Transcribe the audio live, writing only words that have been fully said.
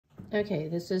Okay,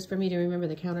 this is for me to remember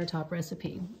the countertop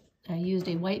recipe. I used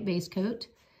a white base coat.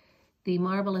 The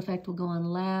marble effect will go on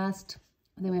last.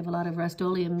 And then we have a lot of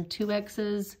Rust-Oleum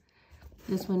 2X's.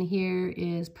 This one here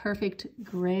is Perfect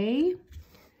Gray,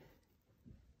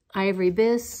 Ivory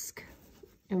Bisque,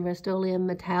 and Rust-Oleum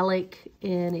Metallic,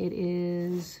 and it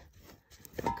is,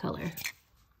 what color?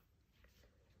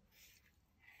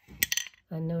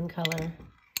 Unknown color.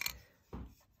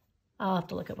 I'll have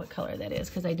to look at what color that is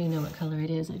because I do know what color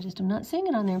it is. I just am not seeing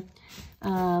it on there.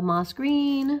 Moss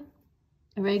green,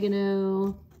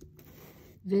 oregano,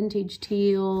 vintage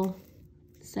teal,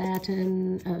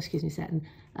 satin,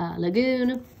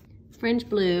 lagoon, French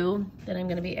blue. Then I'm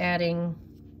going to be adding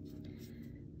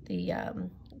the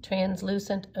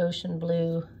translucent ocean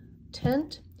blue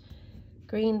tint,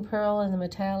 green pearl in the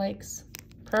metallics,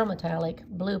 pearl metallic,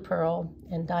 blue pearl,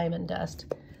 and diamond dust.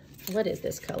 What is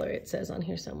this color? It says on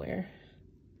here somewhere.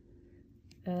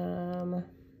 I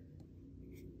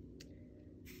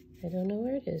don't know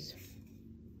where it is.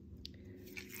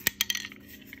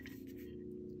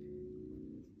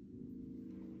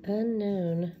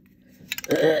 Unknown.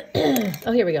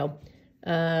 Oh, here we go.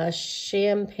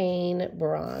 Champagne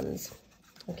bronze.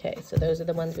 Okay, so those are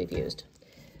the ones we've used.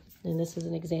 And this is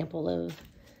an example of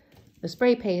the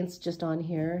spray paints just on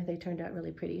here. They turned out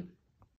really pretty.